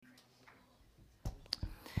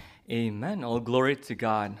Amen. All glory to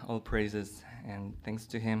God, all praises and thanks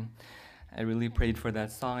to Him. I really prayed for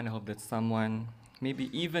that song, and I hope that someone, maybe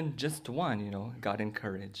even just one, got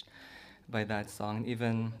encouraged by that song.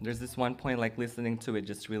 Even there's this one point, like listening to it,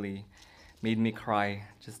 just really made me cry.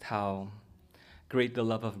 Just how great the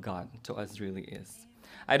love of God to us really is.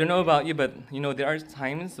 I don't know about you, but there are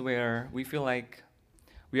times where we feel like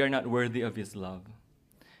we are not worthy of His love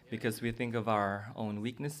because we think of our own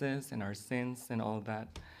weaknesses and our sins and all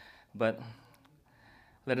that. But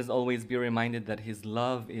let us always be reminded that His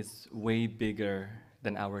love is way bigger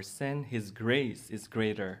than our sin. His grace is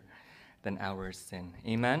greater than our sin.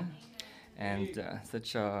 Amen? And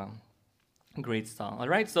such a great song. All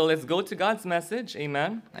right, so let's go to God's message.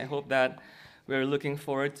 Amen. I hope that we're looking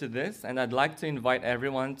forward to this. And I'd like to invite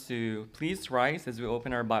everyone to please rise as we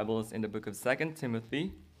open our Bibles in the book of 2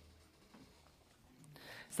 Timothy.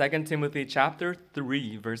 2 Timothy chapter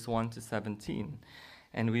 3, verse 1 to 17.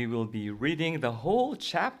 And we will be reading the whole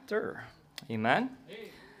chapter. Amen?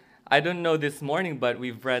 I don't know this morning, but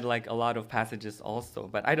we've read like a lot of passages also.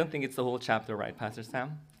 But I don't think it's the whole chapter, right, Pastor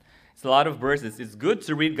Sam? It's a lot of verses. It's good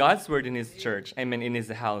to read God's word in His church, in His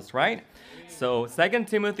house, right? So 2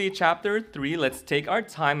 Timothy chapter 3, let's take our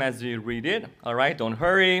time as we read it. All right, don't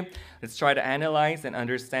hurry. Let's try to analyze and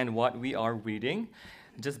understand what we are reading.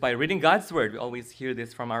 Just by reading God's word, we always hear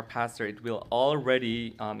this from our pastor. It will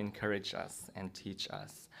already encourage us and teach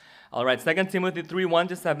us. All right, 2 Timothy 3, 1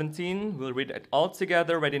 to 17. We'll read it all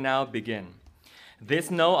together. Ready now, begin.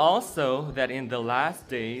 This know also that in the last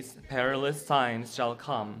days perilous times shall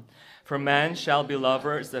come. For men shall be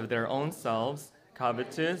lovers of their own selves,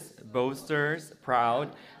 covetous, boasters,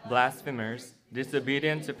 proud, blasphemers,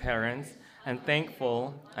 disobedient to parents,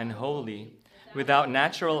 unthankful, unholy, without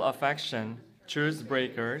natural affection, truce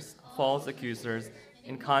breakers, false accusers,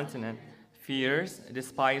 incontinent, fierce,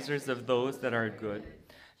 despisers of those that are good,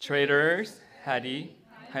 traitors, heady,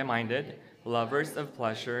 high-minded, lovers of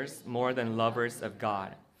pleasures more than lovers of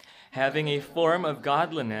God, having a form of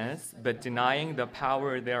godliness, but denying the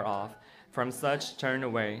power thereof. From such turn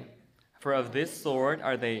away. For of this sort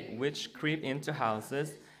are they which creep into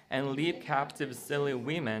houses, and lead captive silly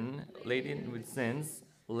women laden with sins,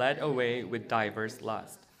 led away with divers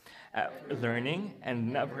lusts, learning,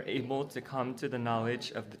 and never able to come to the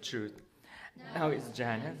knowledge of the truth. Now is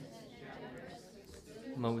Janus,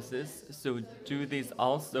 Moses, so do these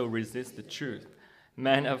also resist the truth,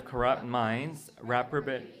 men of corrupt minds,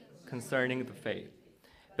 reprobate concerning the faith.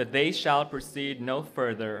 But they shall proceed no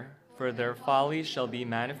further, for their folly shall be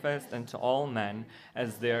manifest unto all men,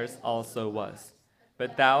 as theirs also was.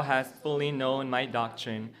 But thou hast fully known my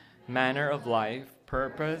doctrine, manner of life,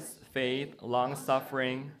 purpose, faith,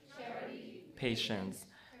 long-suffering, patience,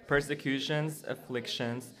 persecutions,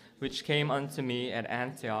 afflictions, which came unto me at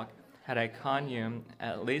Antioch, at Iconium,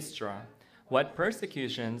 at Lystra. What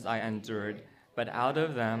persecutions I endured, but out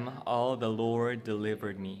of them all the Lord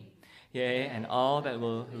delivered me. Yea, and all that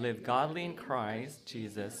will live godly in Christ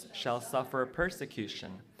Jesus shall suffer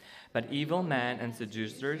persecution. But evil men and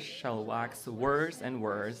seducers shall wax worse and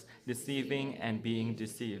worse, deceiving and being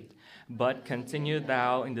deceived. But continue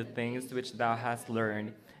thou in the things which thou hast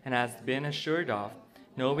learned, and hast been assured of,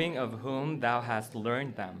 knowing of whom thou hast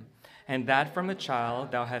learned them, and that from a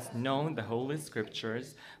child thou hast known the holy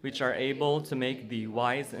scriptures, which are able to make thee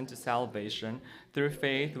wise unto salvation, through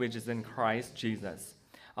faith which is in Christ Jesus.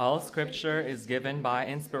 All scripture is given by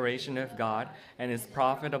inspiration of God, and is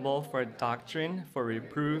profitable for doctrine, for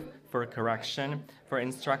reproof, for correction, for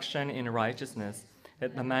instruction in righteousness,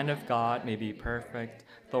 that the man of God may be perfect,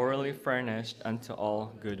 thoroughly furnished unto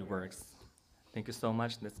all good works. Thank you so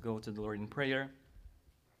much. Let's go to the Lord in prayer.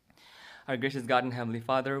 Our gracious God and Heavenly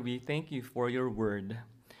Father, we thank you for your word,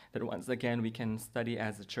 that once again we can study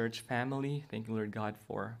as a church family. Thank you, Lord God,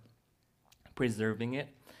 for preserving it,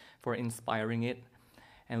 for inspiring it.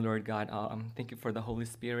 And Lord God, thank you for the Holy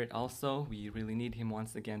Spirit also. We really need him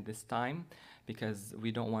once again this time, because we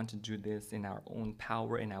don't want to do this in our own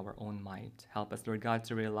power, in our own might. Help us, Lord God,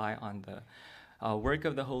 to rely on the work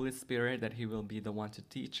of the Holy Spirit, that he will be the one to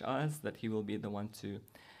teach us, that he will be the one to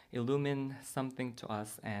illumine something to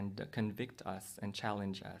us and convict us and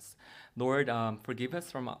challenge us. Lord, forgive us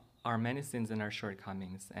from our many sins and our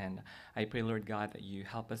shortcomings. And I pray, Lord God, that you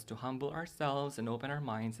help us to humble ourselves and open our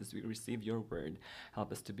minds as we receive your word.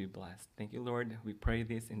 Help us to be blessed. Thank you, Lord. We pray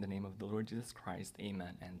this in the name of the Lord Jesus Christ.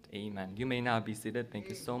 Amen and amen. You may now be seated. Thank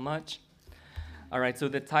you so much. All right, so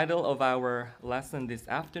the title of our lesson this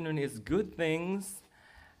afternoon is Good Things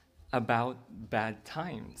About Bad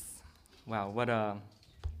Times. Wow, what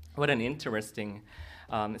an interesting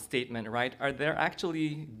statement, right? Are there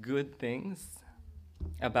actually good things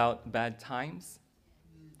about bad times?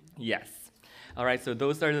 Yes. All right, so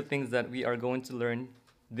those are the things that we are going to learn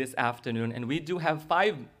this afternoon. And we do have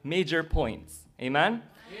 5 major points. Amen?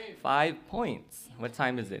 5 points. What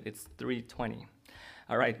time is it? It's 3:20.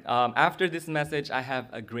 All right, after this message, I have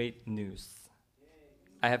a great news.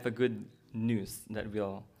 I have a good news that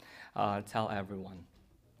we'll tell everyone.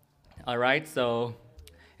 All right, so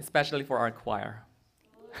especially for our choir.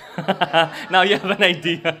 Now you have an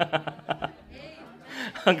idea.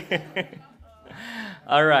 Okay.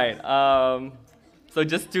 All right. So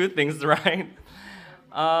just 2 things, right?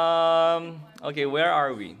 Okay, where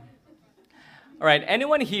are we? All right.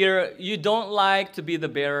 Anyone here, you don't like to be the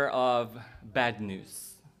bearer of bad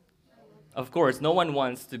news? Of course, no one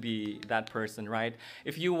wants to be that person, right?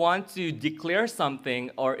 If you want to declare something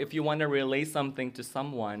or if you want to relay something to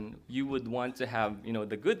someone, you would want to have,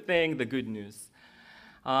 the good thing, the good news.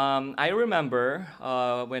 I remember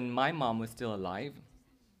when my mom was still alive,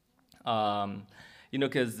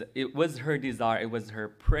 because it was her desire, it was her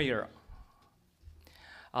prayer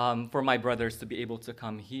for my brothers to be able to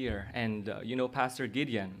come here. And, Pastor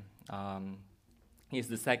Gideon, he's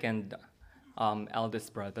the second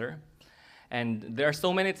eldest brother. And there are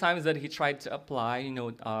so many times that he tried to apply,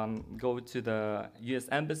 go to the U.S.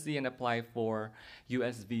 Embassy and apply for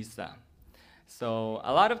U.S. visa. So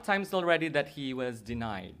a lot of times already that he was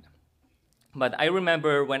denied. But I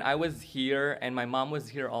remember when I was here and my mom was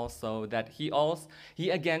here also, that he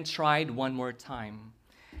again tried one more time.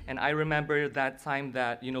 And I remember that time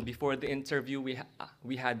that, before the interview,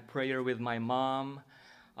 we had prayer with my mom.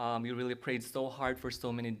 We really prayed so hard for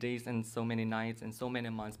so many days and so many nights and so many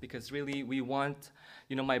months because really we want,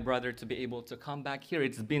 my brother to be able to come back here.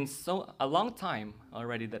 It's been a long time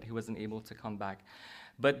already that he wasn't able to come back.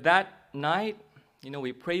 But that night,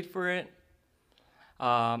 we prayed for it.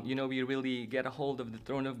 We really get a hold of the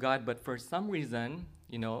throne of God. But for some reason,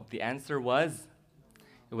 the answer it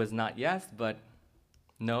was not yes, but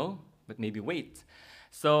no, but maybe wait.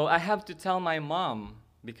 So I have to tell my mom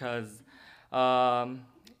because,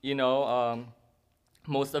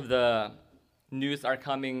 most of the news that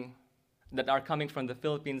are coming from the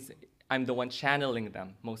Philippines, I'm the one channeling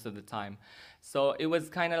them most of the time. So it was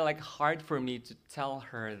kind of like hard for me to tell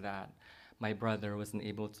her that my brother wasn't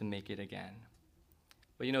able to make it again.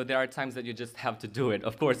 But there are times that you just have to do it.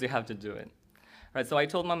 Of course, you have to do it. Right, so I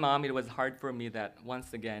told my mom it was hard for me that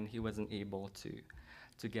once again he wasn't able to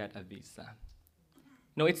get a visa.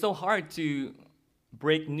 It's so hard to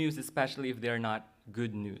break news, especially if they're not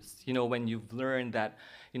good news. When you've learned that,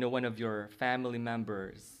 one of your family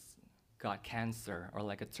members got cancer or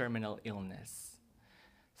like a terminal illness.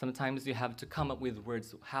 Sometimes you have to come up with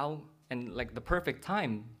words how and like the perfect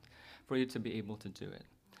time for you to be able to do it.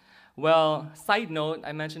 Well, side note,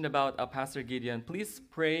 I mentioned about Pastor Gideon. Please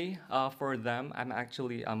pray for them.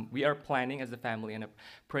 We are planning as a family and a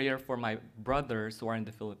prayer for my brothers who are in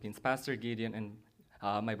the Philippines, Pastor Gideon and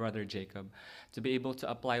my brother Jacob, to be able to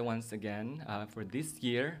apply once again for this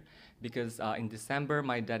year because in December,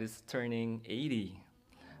 my dad is turning 80.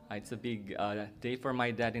 It's a big day for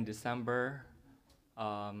my dad in December.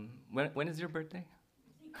 When is your birthday?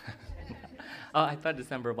 Oh, I thought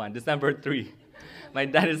December 1, December 3. My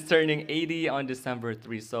dad is turning 80 on December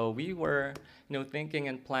 3. So we were, thinking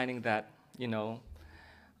and planning that,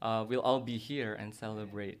 we'll all be here and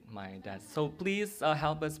celebrate my dad. So please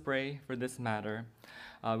help us pray for this matter.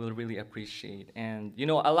 We'll really appreciate. And,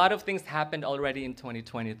 a lot of things happened already in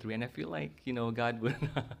 2023. And I feel like, God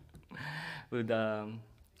would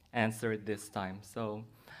answer it this time. So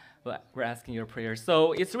we're asking your prayers.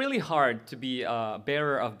 So it's really hard to be a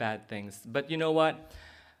bearer of bad things. But you know what?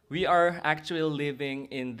 We are actually living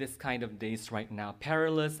in this kind of days right now,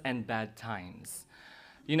 perilous and bad times.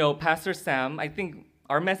 Pastor Sam, I think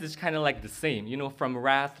our message kind of like the same, from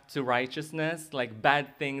wrath to righteousness, like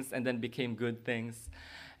bad things and then became good things.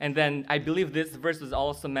 And then I believe this verse was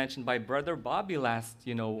also mentioned by Brother Bobby last,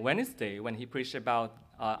 Wednesday when he preached about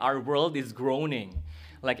our world is groaning.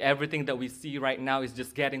 Like everything that we see right now is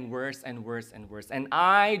just getting worse and worse and worse. And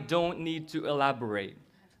I don't need to elaborate.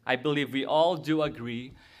 I believe we all do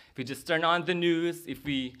agree. If we just turn on the news, if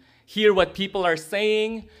we hear what people are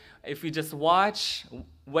saying, if we just watch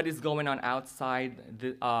what is going on outside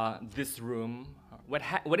this room,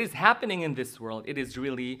 what is happening in this world, it is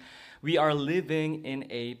really, we are living in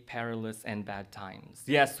a perilous and bad times.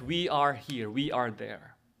 Yes, we are here, we are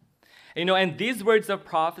there. And these words of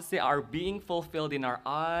prophecy are being fulfilled in our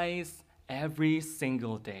eyes every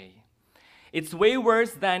single day. It's way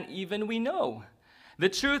worse than even we know. The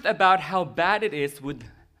truth about how bad it is would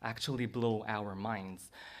actually blow our minds.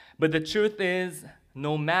 But the truth is,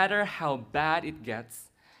 no matter how bad it gets,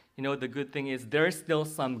 You know, the good thing is there are still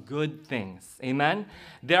some good things. Amen?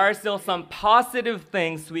 There are still some positive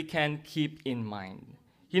things we can keep in mind.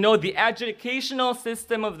 You know, the educational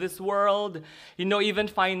system of this world, you know, even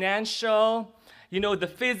financial, you know, the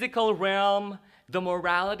physical realm, the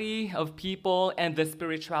morality of people, and the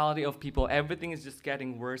spirituality of people. Everything is just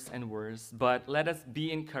getting worse and worse. But let us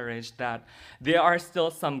be encouraged that there are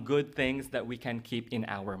still some good things that we can keep in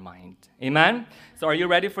our mind. Amen? So are you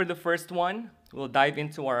ready for the first one? We'll dive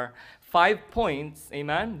into our 5 points.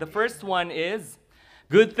 Amen? The first one is,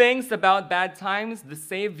 good things about bad times, the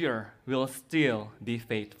Savior will still be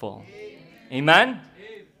faithful. Amen?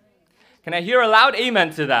 Can I hear a loud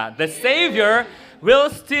amen to that? The Savior will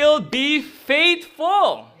still be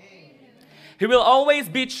faithful. He will always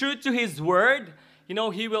be true to His word. You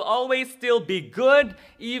know, He will always still be good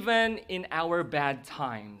even in our bad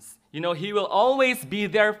times. You know, He will always be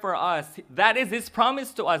there for us. That is His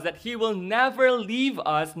promise to us, that He will never leave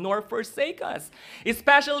us nor forsake us,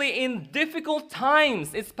 especially in difficult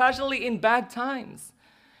times, especially in bad times.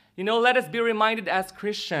 You know, let us be reminded as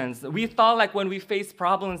Christians, we thought like when we face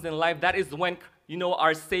problems in life, that is when, you know,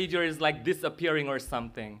 our Savior is like disappearing or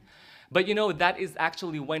something. But you know, that is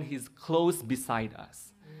actually when He's close beside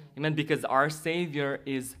us. Amen, because our Savior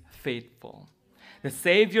is faithful. The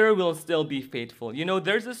Savior will still be faithful. You know,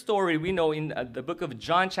 there's a story we know in the book of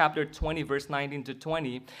John chapter 20, verse 19 to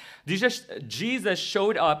 20. Jesus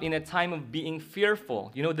showed up in a time of being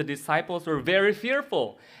fearful. You know, the disciples were very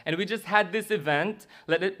fearful. And we just had this event.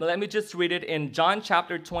 Let me just read it in John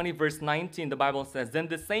chapter 20, verse 19. The Bible says, "Then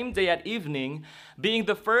the same day at evening, being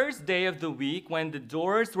the first day of the week, when the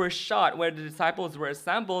doors were shut, where the disciples were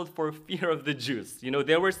assembled for fear of the Jews." You know,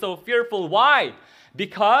 they were so fearful. Why?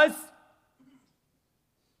 Because...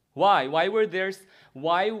 Why? Why were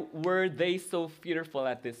they so fearful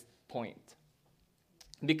at this point?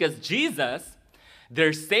 Because Jesus,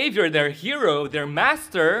 their Savior, their hero, their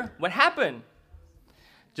master, what happened?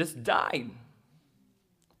 Just died.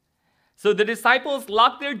 So the disciples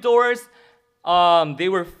locked their doors. They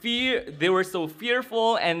were so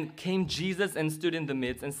fearful, and came Jesus and stood in the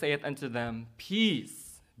midst and saith unto them,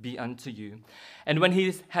 "Peace be unto you." And when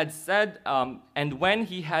he had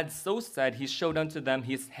so said, he showed unto them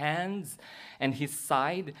his hands and his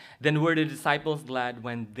side. Then were the disciples glad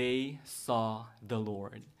when they saw the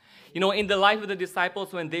Lord. You know, in the life of the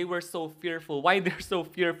disciples, when they were so fearful, why they're so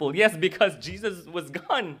fearful? Yes, because Jesus was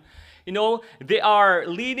gone. You know, they are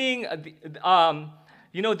leading,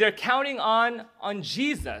 they're counting on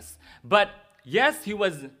Jesus. But yes, he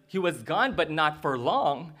was gone, but not for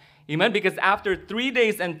long. Amen? Because after 3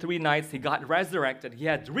 days and 3 nights, He got resurrected. He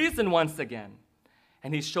had risen once again.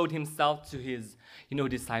 And He showed Himself to His,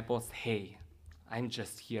 disciples. "Hey, I'm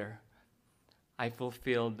just here. I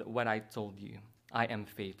fulfilled what I told you. I am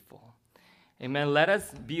faithful." Amen. Let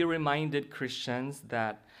us be reminded, Christians,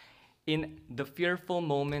 that in the fearful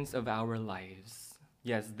moments of our lives,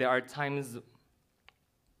 yes, there are times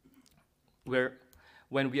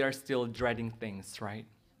when we are still dreading things, right?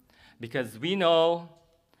 Because we know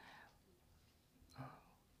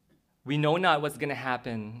not what's going to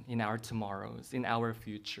happen in our tomorrows, in our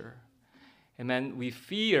future. Amen. We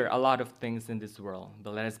fear a lot of things in this world,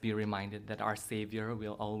 but let us be reminded that our Savior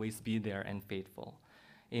will always be there and faithful.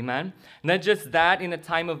 Amen. Not just that in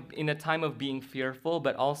a time of being fearful,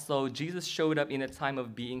 but also Jesus showed up in a time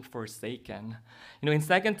of being forsaken. You know, in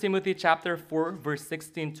 2 Timothy chapter 4, verse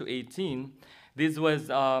 16 to 18, this was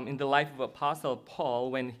in the life of Apostle Paul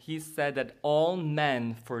when he said that all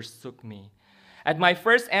men forsook me. At my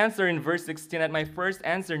first answer, in verse 16,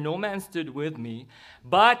 no man stood with me.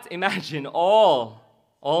 But imagine all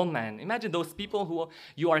men. Imagine those people who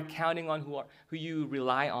you are counting on, who you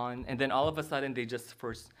rely on, and then all of a sudden they just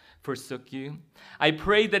forsook you. I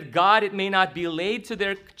pray that God, it may not be laid to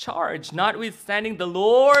their charge. Notwithstanding, the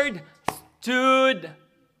Lord stood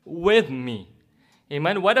with me.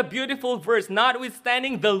 Amen. What a beautiful verse.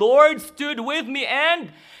 Notwithstanding, the Lord stood with me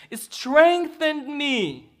and strengthened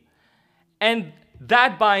me. And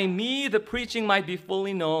that by me the preaching might be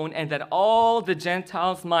fully known, and that all the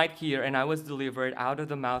Gentiles might hear. And I was delivered out of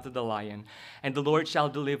the mouth of the lion. And the Lord shall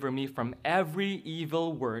deliver me from every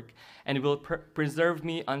evil work, and will preserve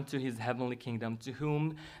me unto His heavenly kingdom, to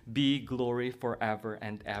whom be glory forever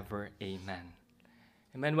and ever. Amen.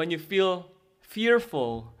 Amen. When you feel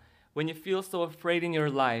fearful, when you feel so afraid in your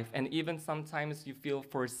life, and even sometimes you feel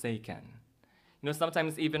forsaken,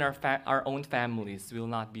 sometimes even our own families will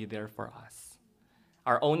not be there for us.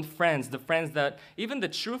 Our own friends, even the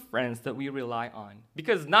true friends that we rely on.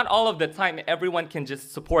 Because not all of the time, everyone can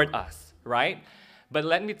just support us, right? But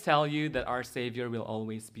let me tell you that our Savior will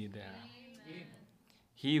always be there. Amen.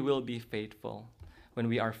 He will be faithful. when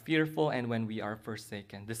we are fearful, and when we are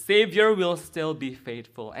forsaken. The Savior will still be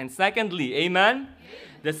faithful. And secondly, amen?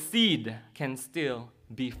 The seed can still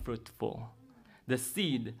be fruitful. The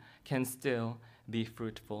seed can still be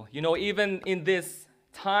fruitful. You know, even in this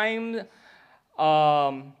time,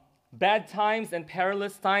 bad times and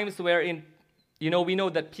perilous times wherein, you know, we know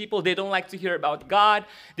that people, they don't like to hear about God.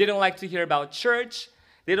 They don't like to hear about church.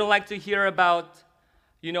 They don't like to hear about,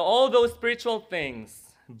 you know, all those spiritual things.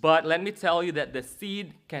 But let me tell you that the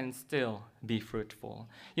seed can still be fruitful.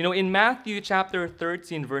 You know, in Matthew chapter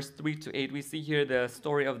 13, verse 3 to 8, we see here the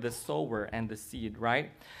story of the sower and the seed, right?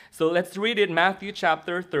 So let's read it, Matthew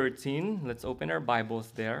chapter 13. Let's open our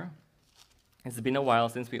Bibles there. It's been a while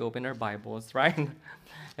since we opened our Bibles, right?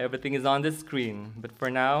 Everything is on the screen. But for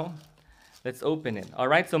now, let's open it. All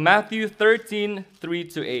right, so Matthew 13, 3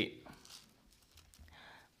 to 8.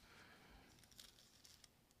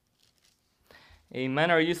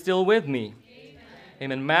 Amen. Are you still with me?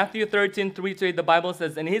 Amen. Matthew 13, 3 to 8, the Bible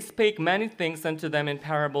says, "And he spake many things unto them in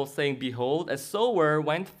parables, saying, Behold, a sower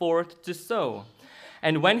went forth to sow.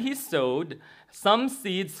 And when he sowed, some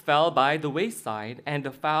seeds fell by the wayside, and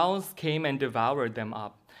the fowls came and devoured them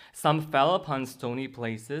up. Some fell upon stony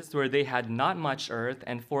places, where they had not much earth,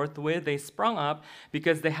 and forthwith they sprung up,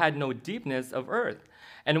 because they had no deepness of earth.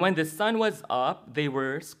 And when the sun was up, they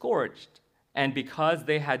were scorched. And because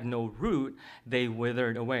they had no root, they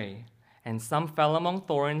withered away. And some fell among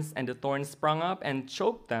thorns, and the thorns sprung up and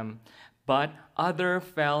choked them. But other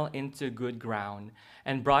fell into good ground,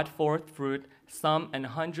 and brought forth fruit, some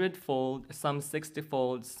 100-fold, some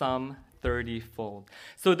 60-fold, some 30-fold."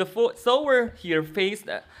 So the sower here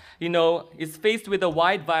is faced with a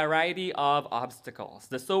wide variety of obstacles.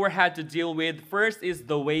 The sower had to deal with, first is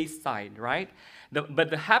the wayside, right?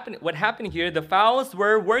 What happened here, the fowls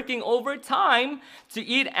were working overtime to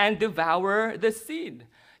eat and devour the seed.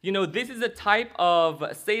 You know, this is a type of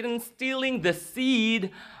Satan stealing the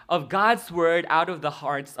seed of God's word out of the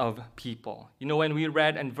hearts of people. You know, when we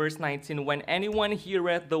read in verse 19, "When anyone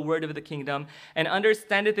heareth the word of the kingdom, and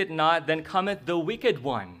understandeth it not, then cometh the wicked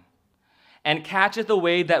one, and catcheth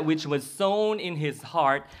away that which was sown in his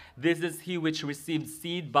heart. This is he which received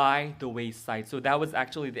seed by the wayside." So that was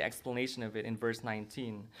actually the explanation of it in verse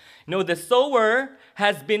 19. You know, the sower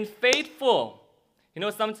has been faithful. You know,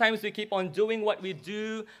 sometimes we keep on doing what we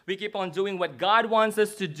do. We keep on doing what God wants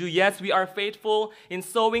us to do. Yes, we are faithful in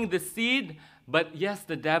sowing the seed. But yes,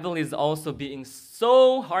 the devil is also being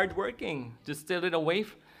so hardworking to steal it away,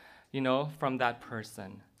 from that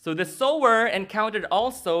person. So the sower encountered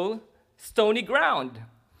also stony ground.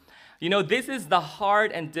 You know, this is the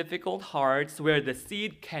hard and difficult hearts where the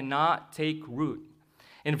seed cannot take root.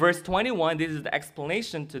 In verse 21, this is the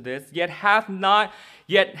explanation to this. Yet hath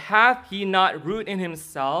he not root in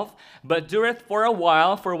himself, but dureth for a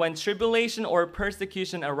while. For when tribulation or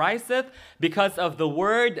persecution ariseth because of the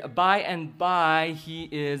word, by and by he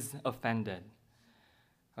is offended.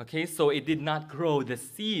 Okay, so it did not grow. The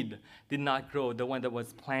seed did not grow, the one that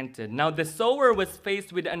was planted. Now the sower was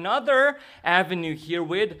faced with another avenue here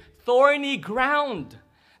with thorny ground.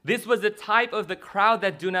 This was the type of the crowd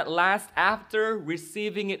that do not last after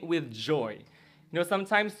receiving it with joy. You know,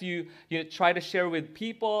 sometimes you try to share with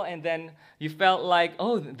people and then you felt like,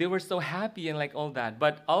 oh, they were so happy and like all that.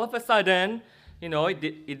 But all of a sudden,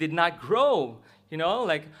 it did not grow.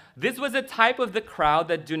 This was a type of the crowd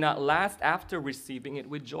that do not last after receiving it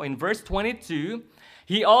with joy. In verse 22,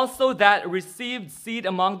 "He also that received seed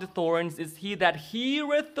among the thorns is he that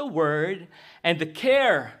heareth the word, and the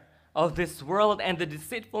care of this world and the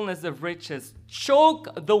deceitfulness of riches choke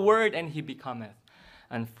the word, and he becometh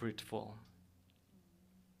unfruitful."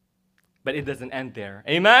 But it doesn't end there.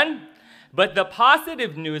 Amen? But the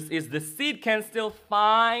positive news is the seed can still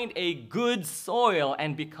find a good soil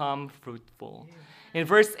and become fruitful. In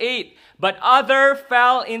verse 8, "But other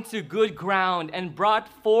fell into good ground and brought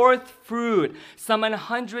forth fruit, some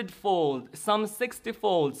 100-fold, some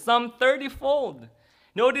 60-fold, some 30-fold."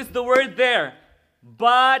 Notice the word there,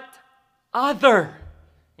 but other.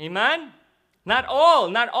 Amen? Not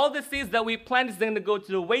all the seeds that we plant is going to go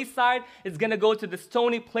to the wayside. It's going to go to the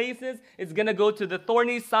stony places. It's going to go to the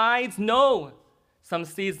thorny sides. No. Some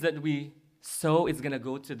seeds that we sow is going to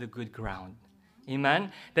go to the good ground.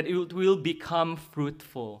 Amen? That it will become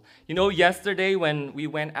fruitful. You know, yesterday when we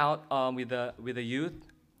went out with the youth,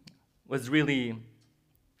 was really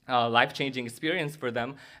life-changing experience for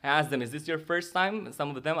them. I asked them, "Is this your first time?"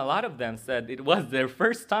 A lot of them said it was their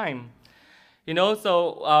first time.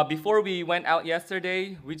 So before we went out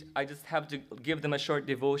yesterday, I just have to give them a short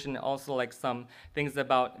devotion, also like some things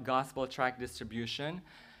about gospel tract distribution.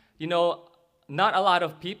 not a lot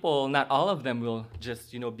of people, not all of them will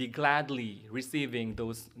just, be gladly receiving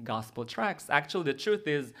those gospel tracts. Actually, the truth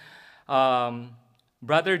is,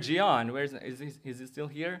 Brother Gian, is he still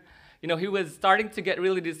here? He was starting to get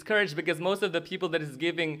really discouraged because most of the people that he's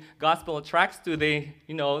giving gospel tracts to,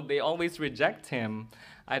 they always reject him.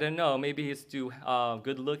 I don't know, maybe he's too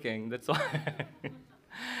good looking, that's why.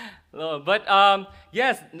 No, but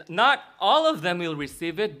yes, not all of them will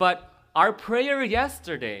receive it, but our prayer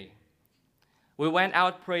yesterday, we went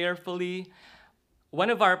out prayerfully. One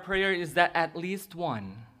of our prayers is that at least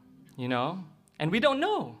one, and we don't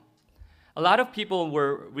know. A lot of people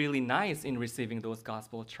were really nice in receiving those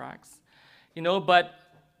gospel tracts, but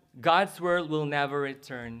God's word will never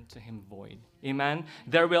return to him void. Amen?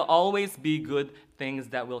 There will always be good things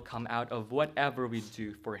that will come out of whatever we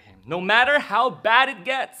do for him. No matter how bad it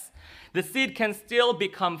gets, the seed can still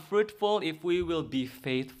become fruitful if we will be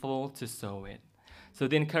faithful to sow it. So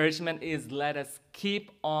the encouragement is, let us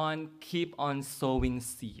keep on sowing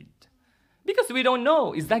seed. Because we don't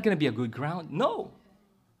know, is that going to be a good ground? No.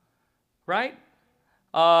 Right?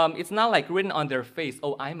 It's not like written on their face,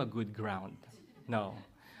 oh, I'm a good ground. No.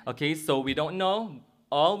 Okay, so we don't know.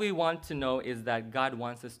 All we want to know is that God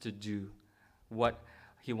wants us to do what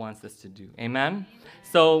he wants us to do. Amen?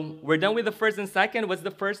 So we're done with the first and second. What's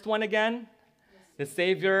the first one again? The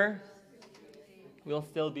Savior will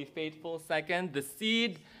still be faithful. Second, the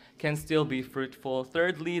seed can still be fruitful.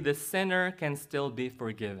 Thirdly, the sinner can still be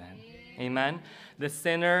forgiven. Amen? The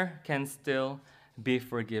sinner can still be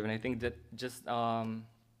forgiven. I think that just,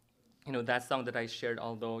 that song that I shared,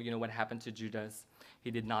 although, what happened to Judas,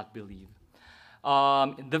 he did not believe.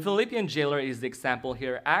 The Philippian jailer is the example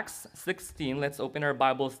here. Acts 16, let's open our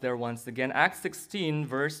Bibles there once again. Acts 16,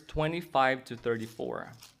 verse 25 to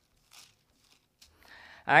 34.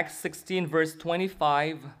 Acts 16, verse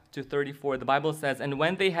 25 to 34, the Bible says, "And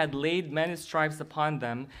when they had laid many stripes upon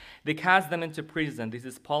them, they cast them into prison." This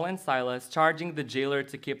is Paul and Silas, charging the jailer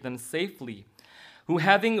to keep them safely, who,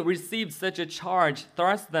 having received such a charge,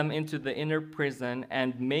 thrust them into the inner prison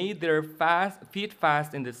and made their feet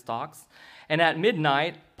fast in the stocks. And at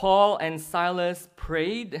midnight, Paul and Silas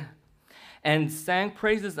prayed and sang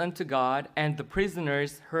praises unto God, and the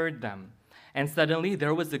prisoners heard them. And suddenly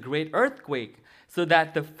there was a great earthquake, so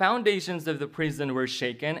that the foundations of the prison were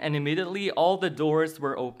shaken, and immediately all the doors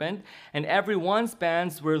were opened, and everyone's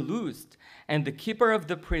bands were loosed. And the keeper of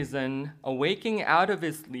the prison, awaking out of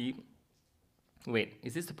his sleep, wait,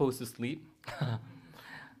 is he supposed to sleep?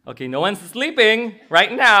 Okay, no one's sleeping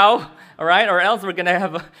right now, all right? Or else we're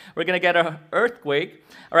gonna get an earthquake,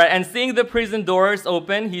 all right? And seeing the prison doors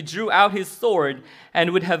open, he drew out his sword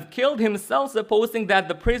and would have killed himself, supposing that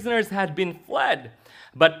the prisoners had been fled.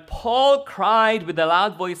 But Paul cried with a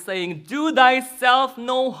loud voice, saying, "Do thyself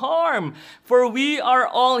no harm, for we are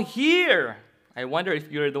all here." I wonder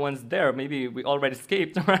if you're the ones there. Maybe we already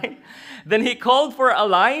escaped, right? Then he called for a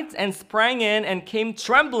light and sprang in and came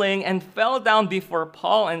trembling and fell down before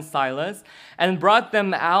Paul and Silas and brought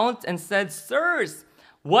them out and said, "Sirs,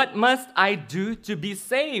 what must I do to be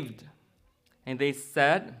saved?" And they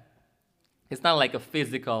said, it's not like a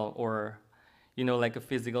physical or, like a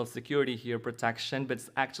physical security here, protection, but it's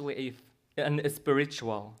actually a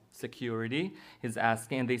spiritual security he's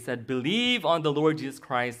asking. And they said, "Believe on the Lord Jesus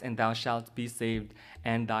Christ, and thou shalt be saved,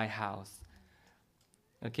 and thy house."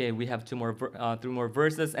 Okay, we have three more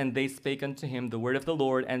verses. "And they spake unto him the word of the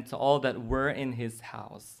Lord, and to all that were in his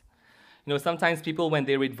house." Sometimes people, when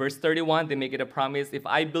they read verse 31, they make it a promise. If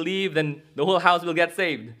I believe, then the whole house will get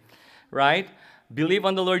saved, right? Believe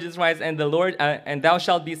on the Lord Jesus Christ, and and thou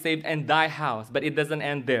shalt be saved, and thy house. But it doesn't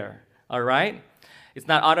end there, all right? It's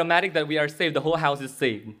not automatic that we are saved. The whole house is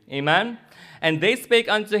saved. Amen? "And they spake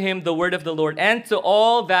unto him the word of the Lord, and to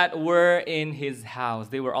all that were in his house.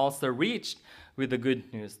 They were also reached with the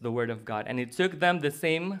good news, the word of God. And it took them the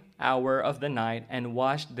same hour of the night, and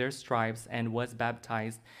washed their stripes, and was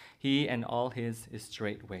baptized, he and all his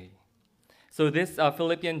straightway." So this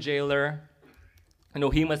Philippian jailer,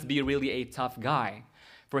 he must be really a tough guy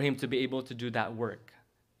for him to be able to do that work,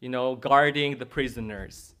 guarding the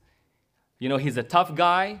prisoners. He's a tough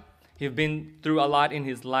guy. He's been through a lot in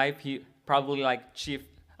his life. He probably chief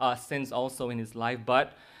sins also in his life,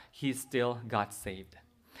 but he still got saved.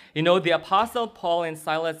 The Apostle Paul and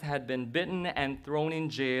Silas had been beaten and thrown in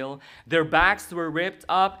jail. Their backs were ripped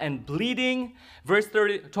up and bleeding. Verse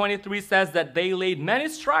 23 says that they laid many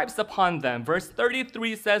stripes upon them. Verse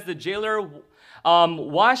 33 says the jailer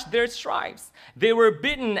washed their stripes. They were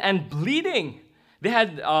beaten and bleeding. They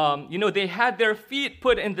had, they had their feet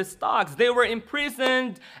put in the stocks. They were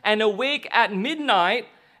imprisoned and awake at midnight,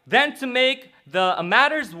 then to make the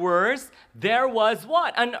matters worse, there was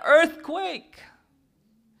what? An earthquake.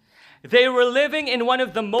 They were living in one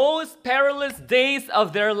of the most perilous days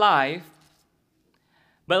of their life.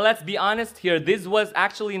 But let's be honest here, this was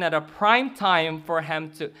actually not a prime time for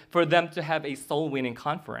them to have a soul-winning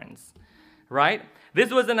conference, right?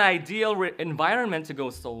 This was an ideal environment to go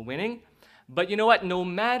soul-winning. But you know what? No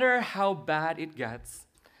matter how bad it gets,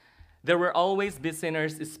 there will always be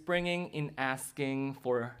sinners springing in asking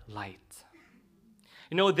for light.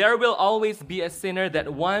 You know, there will always be a sinner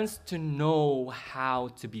that wants to know how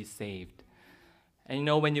to be saved. And you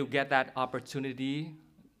know, when you get that opportunity,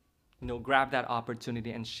 grab that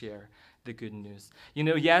opportunity and share the good news. You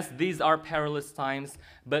know, yes, these are perilous times,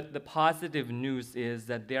 but the positive news is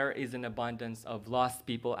that there is an abundance of lost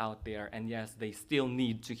people out there, and yes, they still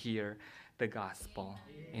need to hear the gospel.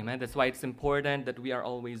 Amen. That's why it's important that we are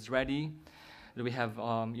always ready, that we have,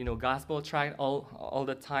 gospel tract all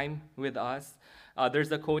the time with us.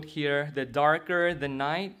 There's a quote here: the darker the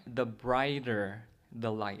night, the brighter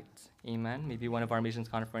the light. Amen. Maybe one of our missions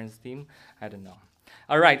conference team. I don't know.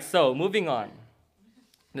 All right, so moving on.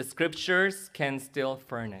 The scriptures can still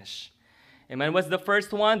furnish. Amen. What's the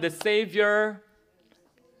first one? The Savior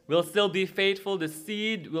will still be faithful. The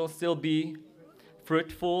seed will still be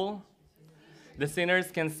fruitful. The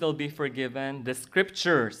sinners can still be forgiven. The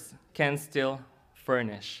scriptures can still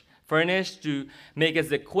furnish. Furnish to make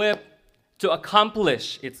us equipped to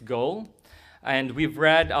accomplish its goal. And we've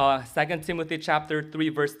read 2 Timothy chapter 3,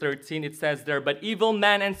 verse 13. It says there, "But evil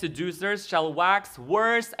men and seducers shall wax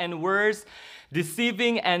worse and worse,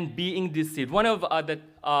 deceiving and being deceived." One of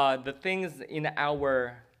the things in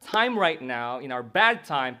our time right now, in our bad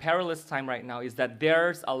time, perilous time right now, is that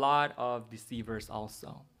there's a lot of deceivers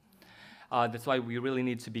also. That's why we really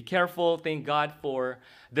need to be careful. Thank God for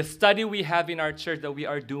the study we have in our church that we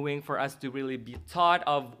are doing for us to really be taught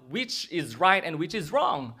of which is right and which is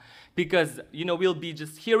wrong. Because, we'll be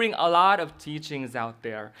just hearing a lot of teachings out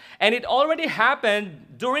there. And it already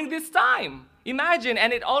happened during this time. Imagine,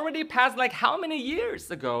 and it already passed like how many years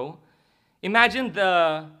ago? Imagine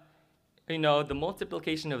the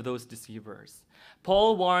multiplication of those deceivers.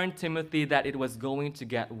 Paul warned Timothy that it was going to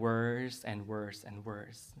get worse and worse and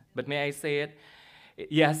worse. But may I say it?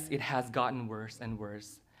 Yes, it has gotten worse and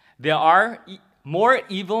worse. There are more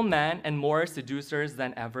evil men and more seducers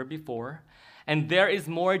than ever before. And there is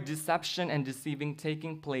more deception and deceiving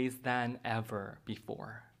taking place than ever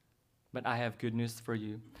before. But I have good news for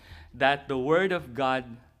you, that the Word of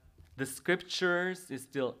God, the Scriptures, is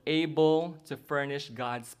still able to furnish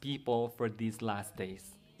God's people for these last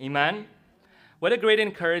days. Amen? What a great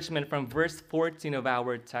encouragement from verse 14 of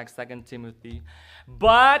our text, 2 Timothy.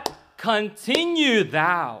 But continue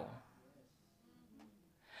thou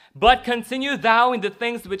in the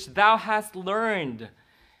things which thou hast learned.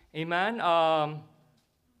 Amen. Our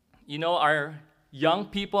young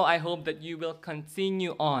people, I hope that you will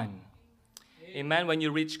continue on. Amen. When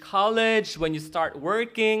you reach college, when you start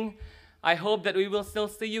working, I hope that we will still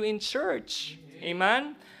see you in church.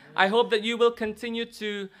 Amen. I hope that you will continue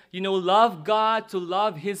to, love God, to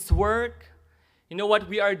love His work. You know what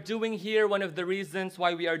we are doing here, one of the reasons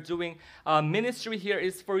why we are doing ministry here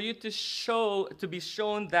is for you to be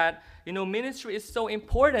shown that, ministry is so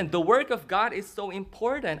important. The work of God is so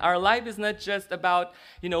important. Our life is not just about,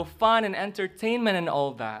 fun and entertainment and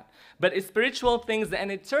all that. But spiritual things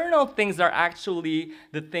and eternal things are actually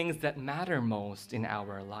the things that matter most in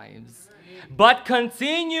our lives. But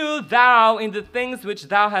continue thou in the things which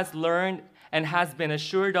thou hast learned and hast been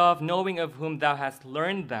assured of, knowing of whom thou hast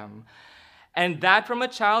learned them. And that from a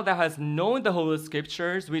child thou hast known the Holy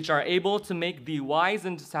Scriptures, which are able to make thee wise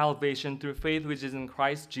unto salvation through faith which is in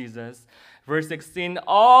Christ Jesus. Verse 16,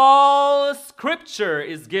 all Scripture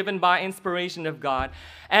is given by inspiration of God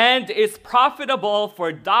and is profitable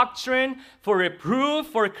for doctrine, for reproof,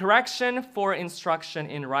 for correction, for instruction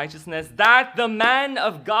in righteousness, that the man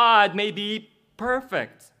of God may be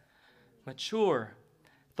perfect, mature,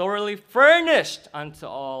 thoroughly furnished unto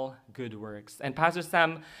all good works. And Pastor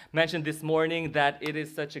Sam mentioned this morning that it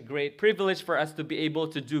is such a great privilege for us to be able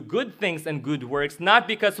to do good things and good works, not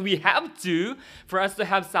because we have to, for us to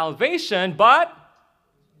have salvation, but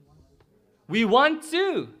we want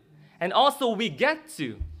to. And also we get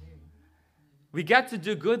to. We get to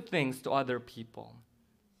do good things to other people.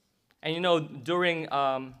 And during,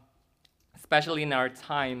 especially in our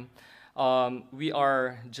time, we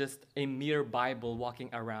are just a mere Bible walking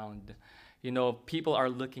around. People are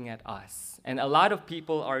looking at us. And a lot of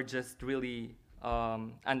people are just really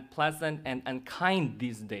unpleasant and unkind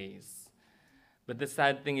these days. But the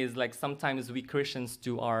sad thing is, sometimes we Christians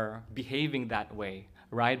too are behaving that way,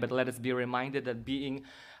 right? But let us be reminded that being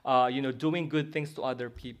doing good things to other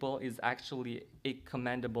people is actually a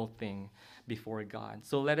commendable thing before God.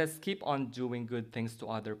 So let us keep on doing good things to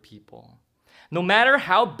other people. No matter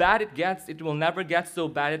how bad it gets, it will never get so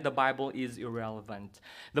bad that the Bible is irrelevant.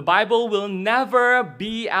 The Bible will never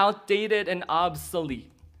be outdated and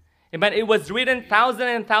obsolete. Amen. It was written thousands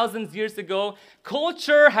and thousands years ago.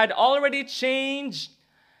 Culture had already changed.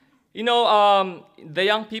 The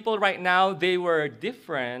young people right now, they were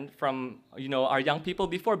different from, our young people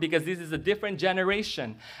before, because this is a different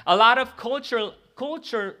generation. A lot of cultures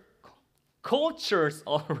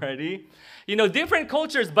already, different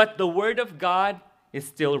cultures, but the Word of God is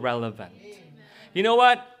still relevant. Amen. You know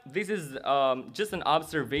what? This is just an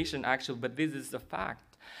observation, actually, but this is a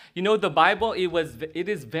fact. The Bible, it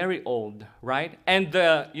is very old, right? And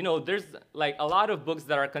there's like a lot of books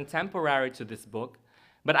that are contemporary to this book,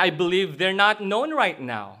 but I believe they're not known right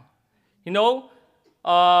now.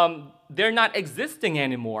 They're not existing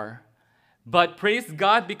anymore. But praise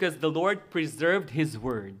God, because the Lord preserved His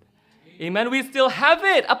Word. Amen. We still have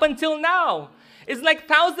it up until now. It's like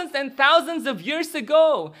thousands and thousands of years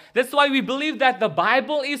ago. That's why we believe that the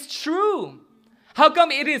Bible is true. How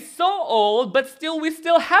come it is so old, but still we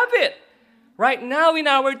still have it right now in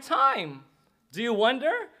our time? Do you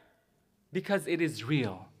wonder? Because it is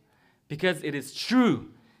real. Because it is true.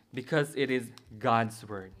 Because it is God's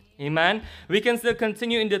Word. Amen? We can still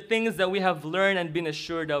continue in the things that we have learned and been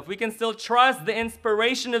assured of. We can still trust the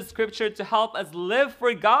inspiration of Scripture to help us live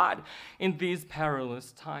for God in these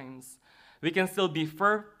perilous times. We can still be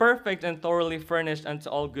perfect and thoroughly furnished unto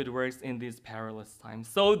all good works in these perilous times.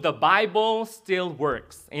 So the Bible still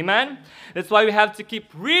works. Amen? That's why we have to keep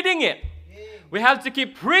reading it. We have to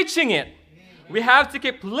keep preaching it. We have to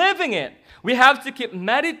keep living it. We have to keep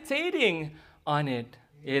meditating on it.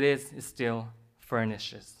 It still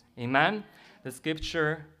furnishes. Amen? The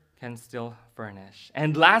Scripture can still furnish.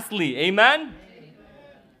 And lastly, amen?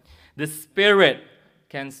 The Spirit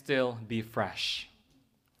can still be fresh.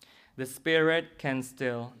 The Spirit can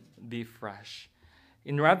still be fresh.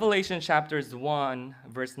 In Revelation chapters 1,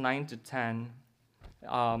 verse 9 to 10,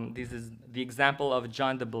 this is the example of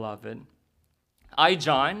John the Beloved. I,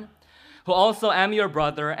 John, who also am your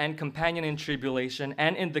brother and companion in tribulation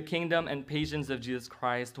and in the kingdom and patience of Jesus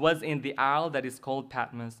Christ, was in the isle that is called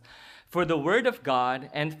Patmos, for the word of God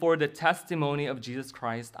and for the testimony of Jesus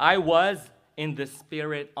Christ. I was in the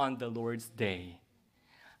Spirit on the Lord's day.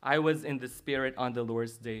 I was in the Spirit on the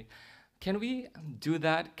Lord's day. Can we do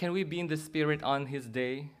that? Can we be in the Spirit on His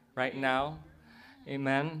day right now?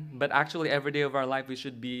 Amen. But actually, every day of our life, we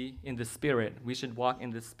should be in the Spirit. We should walk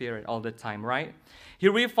in the Spirit all the time, right?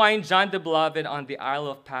 Here we find John the Beloved on the Isle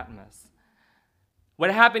of Patmos.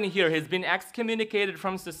 What happened here? He's been excommunicated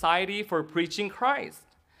from society for preaching Christ.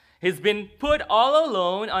 He's been put all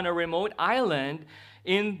alone on a remote island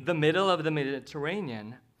in the middle of the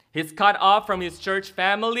Mediterranean. He's cut off from his church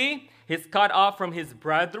family. He's cut off from his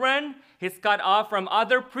brethren. He's cut off from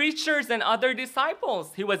other preachers and other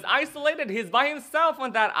disciples. He was isolated. He's by himself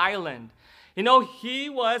on that island. He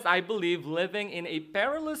was, I believe, living in a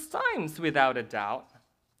perilous times without a doubt.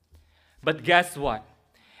 But guess what?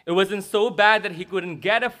 It wasn't so bad that he couldn't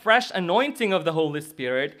get a fresh anointing of the Holy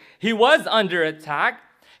Spirit. He was under attack.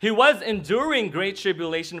 He was enduring great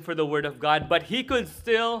tribulation for the Word of God, but he could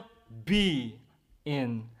still be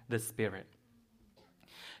in the Spirit.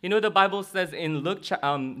 The Bible says in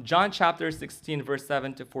John chapter 16, verse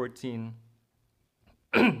 7 to 14.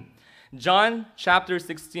 John chapter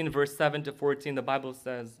 16, verse 7 to 14, the Bible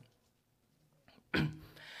says,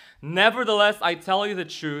 Nevertheless, I tell you the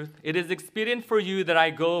truth, it is expedient for you that I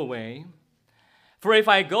go away. For if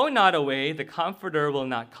I go not away, the Comforter will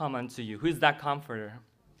not come unto you. Who is that Comforter?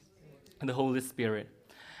 The Holy Spirit.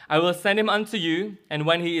 I will send him unto you, and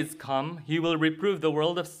when he is come, he will reprove the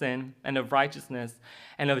world of sin and of righteousness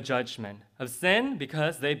and of judgment. Of sin,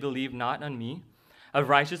 because they believe not on me. Of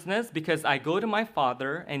righteousness, because I go to my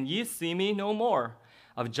Father, and ye see me no more.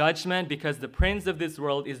 Of judgment, because the prince of this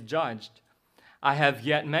world is judged. I have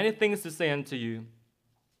yet many things to say unto you,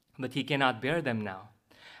 but he cannot bear them now.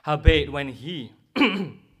 Howbeit, when he,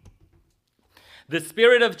 the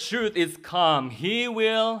Spirit of truth, is come, he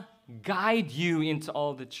will guide you into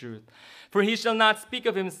all the truth. For he shall not speak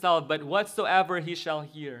of himself, but whatsoever he shall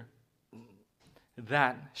hear,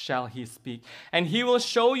 that shall he speak. And he will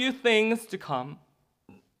show you things to come.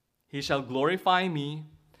 He shall glorify me,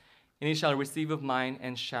 and he shall receive of mine,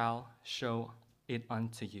 and shall show it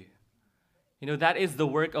unto you. That is the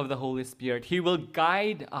work of the Holy Spirit. He will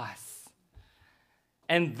guide us.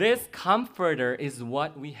 And this Comforter is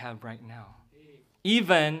what we have right now,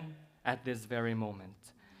 even at this very moment.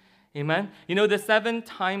 Amen. You know, the 7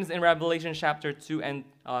 times in Revelation chapter 2 and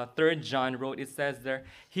 3rd John wrote, it says there,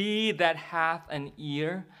 he that hath an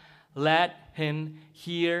ear, let him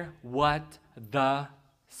hear what the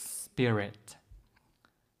Spirit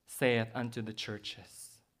saith unto the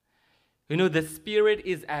churches. You know, the Spirit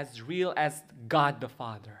is as real as God the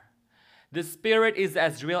Father. The Spirit is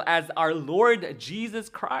as real as our Lord Jesus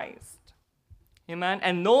Christ. Amen.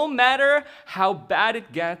 And no matter how bad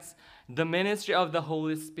it gets, the ministry of the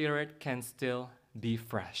Holy Spirit can still be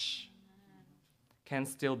fresh. Can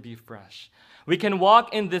still be fresh. We can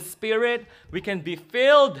walk in the Spirit. We can be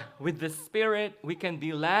filled with the Spirit. We can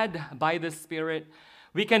be led by the Spirit.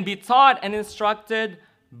 We can be taught and instructed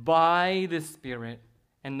by the Spirit.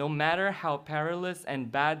 And no matter how perilous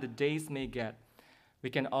and bad the days may get, we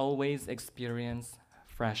can always experience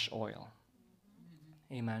fresh oil.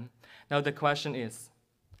 Amen. Now the question is,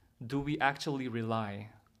 do we actually rely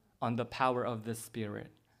on the power of the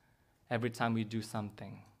Spirit every time we do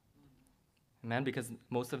something? Amen. Because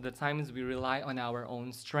most of the times we rely on our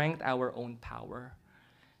own strength, our own power.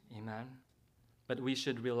 Amen. But we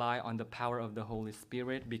should rely on the power of the Holy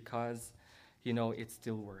Spirit because, it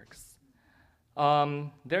still works.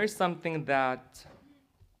 There is something that,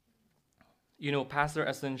 Pastor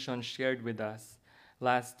Ascension shared with us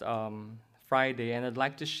last Friday, and I'd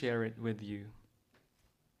like to share it with you.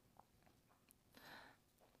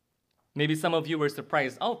 Maybe some of you were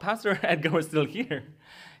surprised. Oh, Pastor Edgar was still here.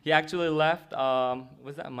 He actually left,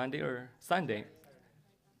 was that Monday or Sunday?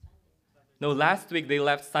 No, last week they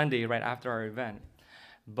left Sunday right after our event.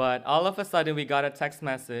 But all of a sudden we got a text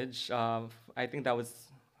message, I think that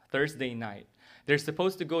was Thursday night. They're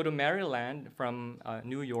supposed to go to Maryland from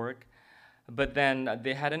New York, but then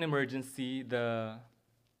they had an emergency. The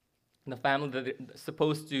family that is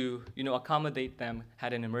supposed to, accommodate them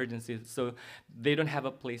had an emergency, so they don't have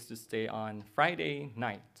a place to stay on Friday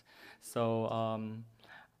night. So,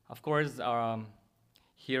 of course,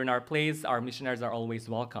 here in our place, our missionaries are always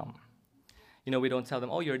welcome. We don't tell them,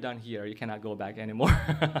 oh, you're done here, you cannot go back anymore.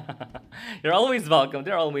 You're always welcome.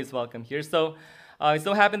 They're always welcome here. So, it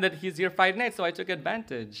so happened that he's here Friday night, so I took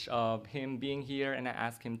advantage of him being here, and I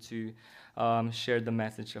asked him to share the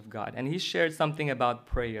message of God. And he shared something about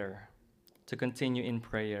prayer, to continue in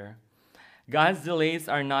prayer. God's delays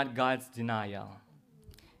are not God's denial.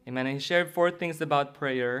 Amen. And he shared 4 things about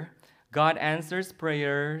prayer. God answers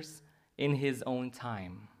prayers in his own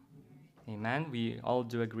time. Amen. We all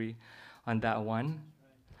do agree on that one.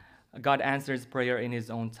 God answers prayer in his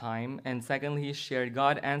own time. And secondly, he shared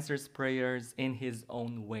God answers prayers in his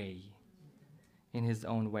own way. In his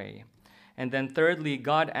own way. And then thirdly,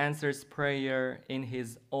 God answers prayer in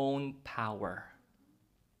his own power.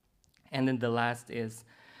 And then the last is,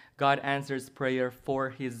 God answers prayer for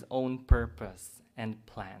his own purpose and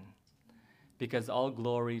plan, because all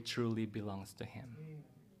glory truly belongs to him.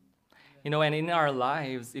 And in our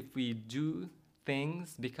lives, if we do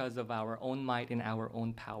things because of our own might and our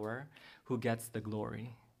own power, who gets the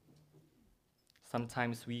glory?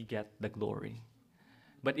 Sometimes we get the glory.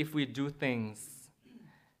 But if we do things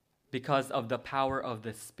because of the power of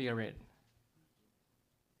the Spirit,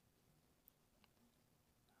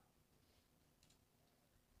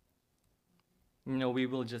 we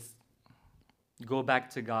will just go back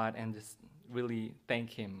to God and just really thank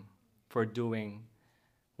him for doing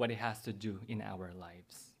what he has to do in our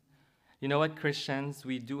lives. You know what, Christians,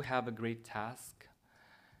 we do have a great task,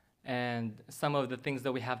 and some of the things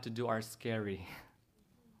that we have to do are scary.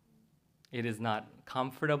 It is not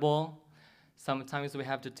comfortable. Sometimes we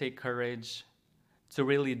have to take courage to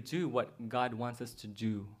really do what God wants us to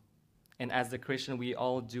do. And as a Christian, we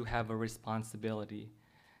all do have a responsibility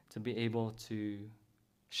to be able to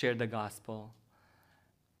share the gospel.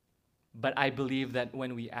 But I believe that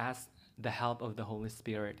when we ask the help of the Holy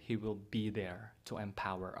Spirit, he will be there to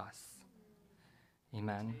empower us.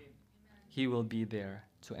 Amen. He will be there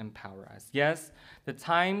to empower us. Yes, the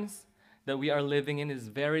times that we are living in is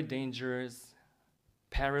very dangerous,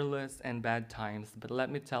 perilous, and bad times. But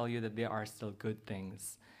let me tell you that there are still good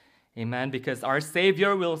things. Amen. Because our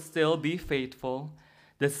Savior will still be faithful.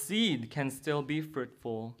 The seed can still be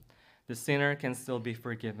fruitful. The sinner can still be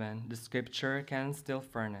forgiven. The Scripture can still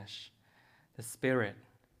furnish. The Spirit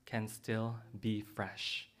can still be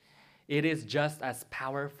fresh. It is just as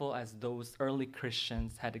powerful as those early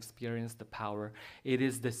Christians had experienced the power. It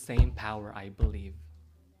is the same power, I believe,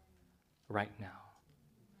 right now.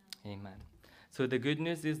 Amen. So the good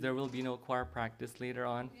news is there will be no choir practice later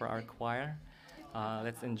on for our choir.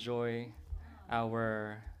 Let's enjoy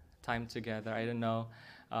our time together. I don't know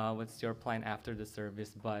what's your plan after the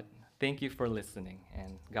service, but thank you for listening,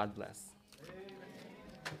 and God bless.